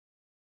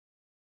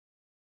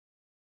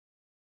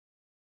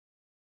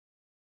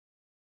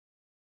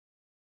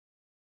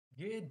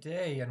Good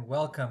day and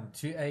welcome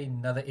to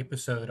another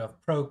episode of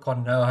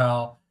Prokon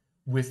Know-How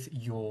with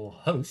your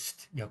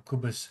host,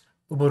 Jacobus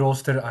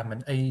Oberroster. I'm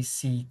an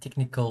AEC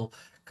technical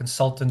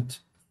consultant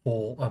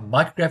for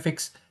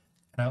Micrographics,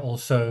 and I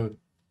also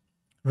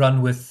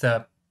run with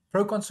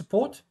Prokon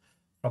support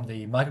from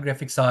the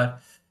Micrographics side.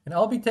 And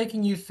I'll be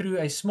taking you through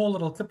a small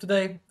little clip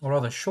today, or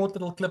rather short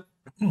little clip,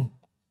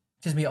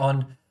 excuse me,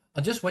 on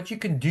just what you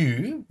can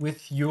do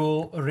with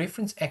your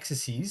reference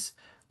axes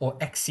or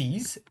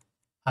axes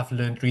I've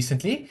learned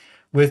recently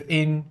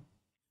within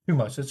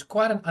SUMO. So it's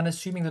quite an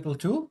unassuming little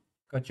tool.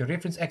 Got your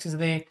reference axis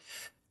there.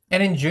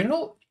 And in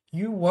general,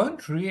 you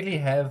won't really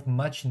have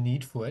much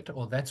need for it,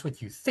 or that's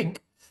what you think,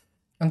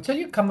 until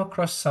you come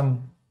across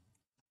some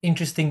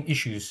interesting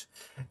issues.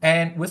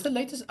 And with the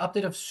latest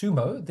update of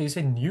SUMO, there's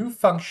a new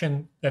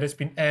function that has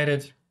been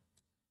added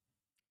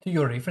to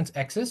your reference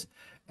axis,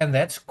 and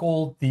that's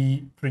called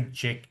the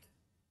project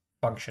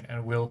function.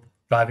 And we'll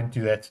dive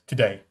into that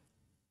today.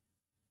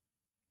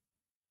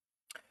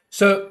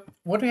 So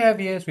what we have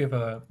here is we have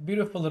a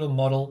beautiful little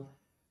model,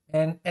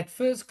 and at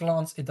first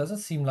glance, it doesn't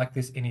seem like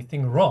there's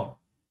anything wrong.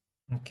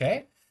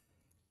 Okay.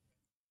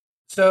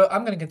 So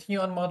I'm going to continue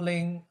on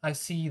modeling. I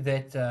see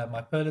that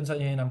my purlins are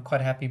in. I'm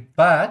quite happy.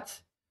 But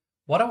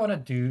what I want to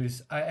do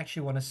is I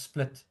actually want to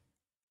split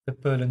the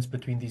purlins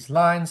between these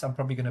lines. I'm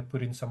probably going to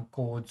put in some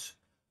chords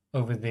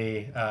over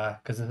there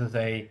because this is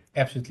a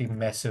absolutely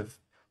massive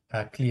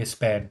clear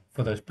span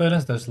for those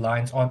purlins. Those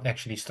lines aren't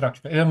actually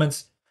structural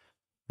elements.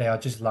 They are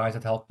just lines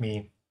that help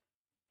me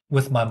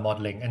with my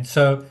modeling. And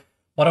so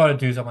what I want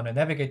to do is I want to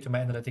navigate to my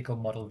analytical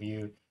model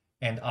view,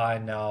 and I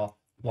now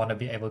want to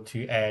be able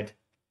to add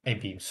a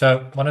beam.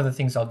 So one of the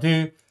things I'll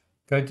do,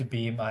 go to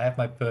beam. I have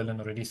my purlin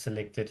already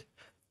selected.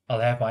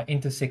 I'll have my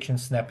intersection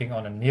snapping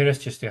on a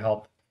nearest just to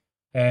help.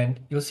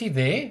 And you'll see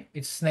there,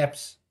 it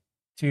snaps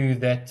to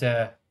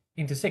that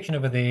intersection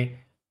over there.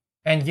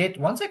 And yet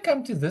once I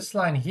come to this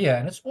line here,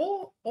 and it's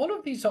all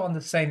of these are on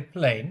the same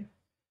plane,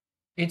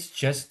 it's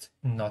just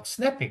not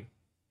snapping.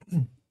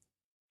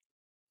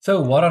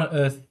 So what on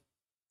earth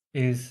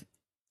is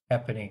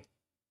happening?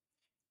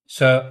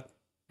 So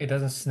it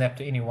doesn't snap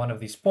to any one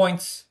of these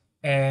points,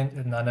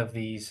 and none of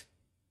these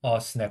are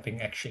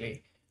snapping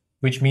actually,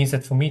 which means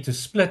that for me to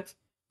split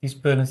these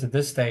purlins at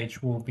this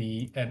stage will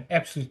be an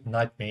absolute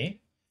nightmare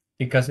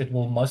because it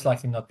will most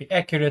likely not be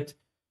accurate.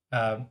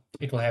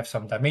 It will have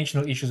some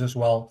dimensional issues as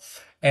well.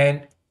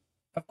 And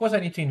of course, I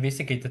need to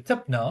investigate the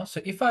tip now.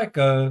 So if I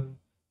go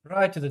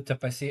right to the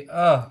tip, I see,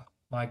 oh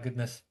my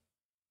goodness,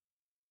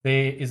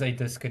 there is a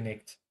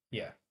disconnect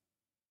here.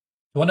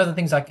 One of the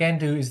things I can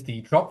do is the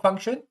drop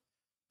function,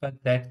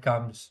 but that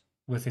comes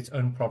with its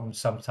own problems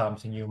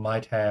sometimes, and you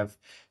might have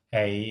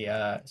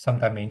some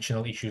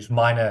dimensional issues,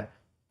 minor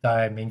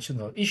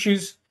dimensional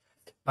issues.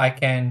 I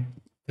can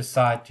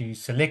decide to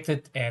select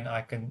it and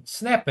I can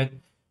snap it,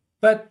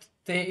 but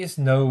there is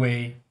no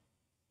way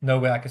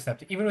I can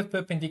snap it. Even with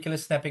perpendicular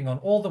snapping on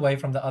all the way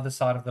from the other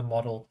side of the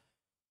model,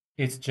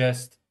 it's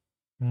just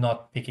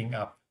not picking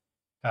up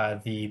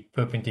the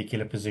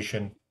perpendicular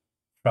position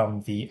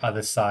from the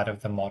other side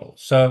of the model.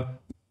 So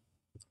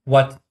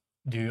what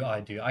do?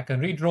 I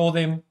can redraw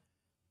them,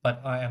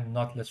 but I am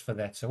not listed for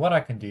that. So what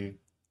I can do,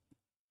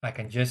 I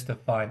can just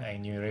define a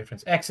new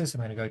reference axis. I'm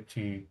going to go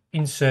to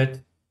insert.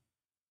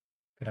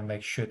 I'm going to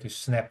make sure to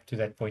snap to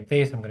that point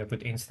there. So I'm going to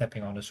put in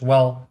snapping on as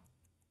well.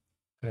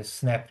 I'm going to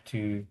snap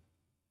to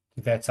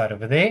that side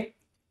over there.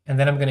 And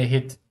then I'm going to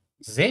hit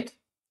Z,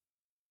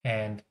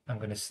 and I'm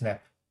going to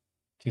snap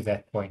to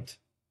that point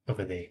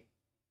over there.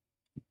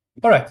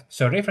 All right,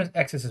 so reference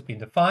axis has been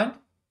defined.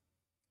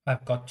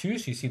 I've got two,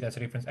 so you see that's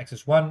reference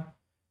axis 1,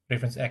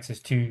 reference axis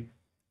 2,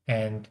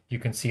 and you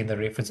can see in the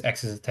reference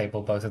axis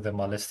table, both of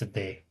them are listed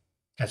there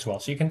as well.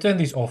 So you can turn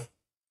these off.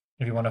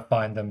 If you want to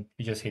find them,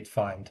 you just hit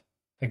find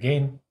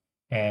again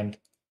and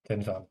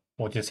turn it on,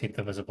 or just hit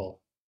the visible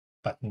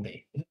button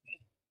there.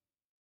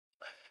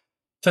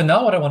 So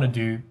now what I want to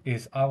do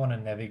is I want to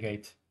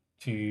navigate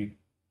to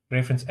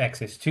reference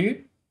axis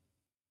 2.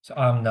 So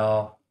I'm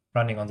now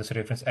running on this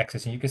reference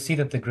axis, and you can see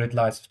that the grid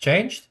lines have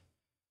changed.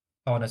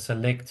 I want to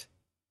select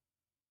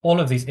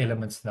all of these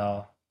elements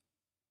now,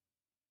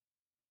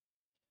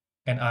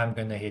 and I'm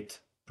going to hit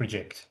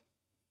project.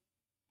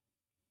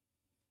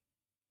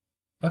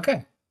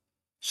 Okay,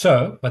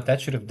 so what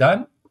that should have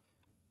done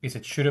is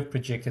it should have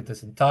projected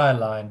this entire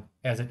line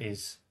as it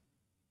is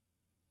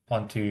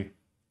onto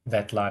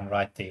that line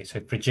right there. So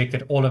it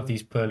projected all of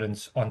these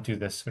purlins onto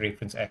this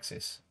reference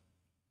axis.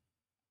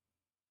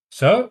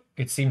 So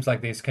it seems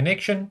like there's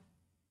connection.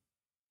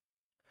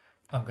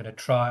 I'm going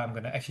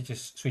to actually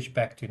just switch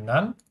back to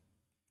none.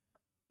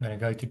 I'm going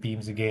to go to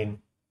beams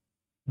again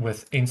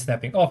with end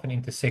snapping off and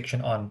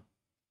intersection on.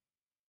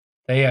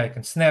 There I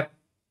can snap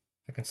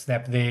there, I can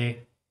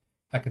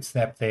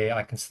snap there,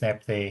 I can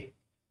snap there.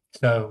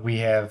 So we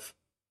have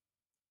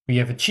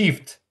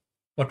achieved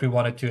what we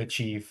wanted to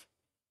achieve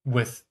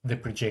with the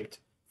project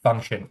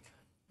function.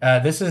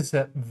 This is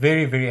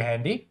very, very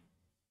handy,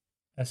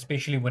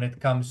 especially when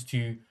it comes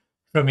to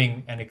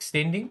trimming and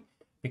extending,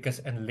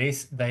 because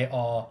unless they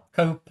are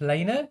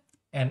coplanar,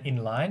 and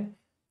inline,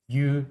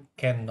 you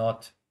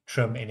cannot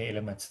trim any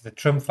elements. The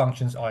trim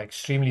functions are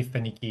extremely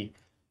finicky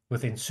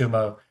within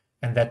SUMO,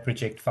 and that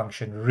project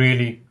function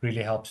really,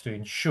 really helps to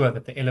ensure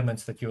that the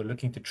elements that you're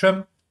looking to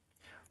trim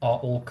are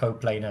all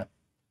coplanar.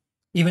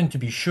 Even to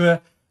be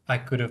sure, I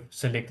could have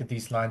selected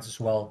these lines as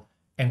well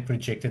and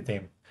projected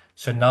them.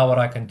 So now what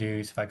I can do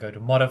is if I go to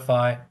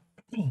modify,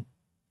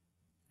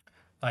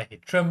 I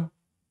hit trim,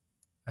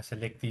 I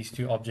select these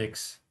two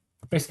objects,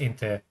 press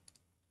enter,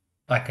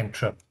 I can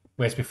trim.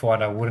 Whereas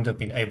before I wouldn't have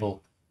been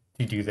able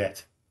to do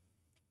that.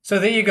 So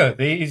there you go.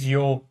 There is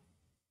your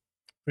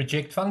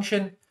project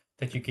function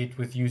that you get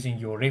with using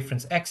your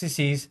reference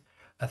axes.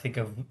 I think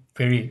a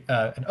very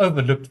an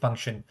overlooked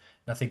function.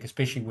 And I think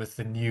especially with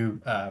the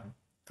new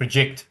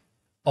project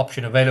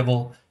option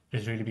available, it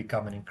has really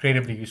become an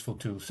incredibly useful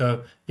tool.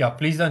 So yeah,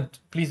 please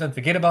don't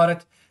forget about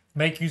it.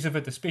 Make use of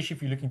it, especially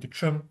if you're looking to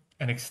trim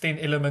and extend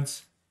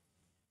elements,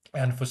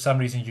 and for some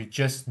reason you're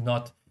just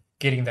not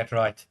getting that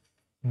right.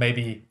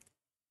 Maybe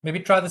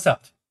try this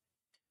out.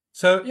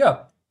 So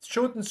yeah,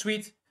 short and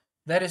sweet.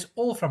 That is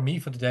all from me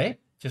for today,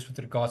 just with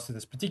regards to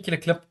this particular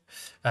clip.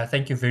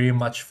 Thank you very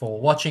much for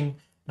watching.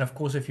 And of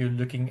course, if you're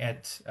looking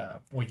at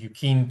or you're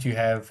keen to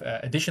have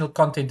additional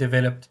content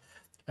developed,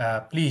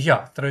 please,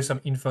 yeah, throw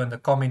some info in the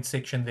comment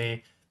section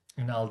there,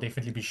 and I'll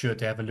definitely be sure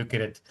to have a look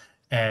at it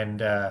and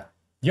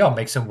yeah,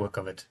 make some work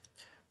of it.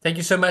 Thank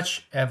you so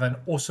much. Have an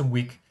awesome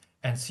week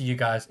and see you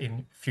guys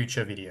in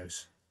future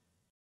videos.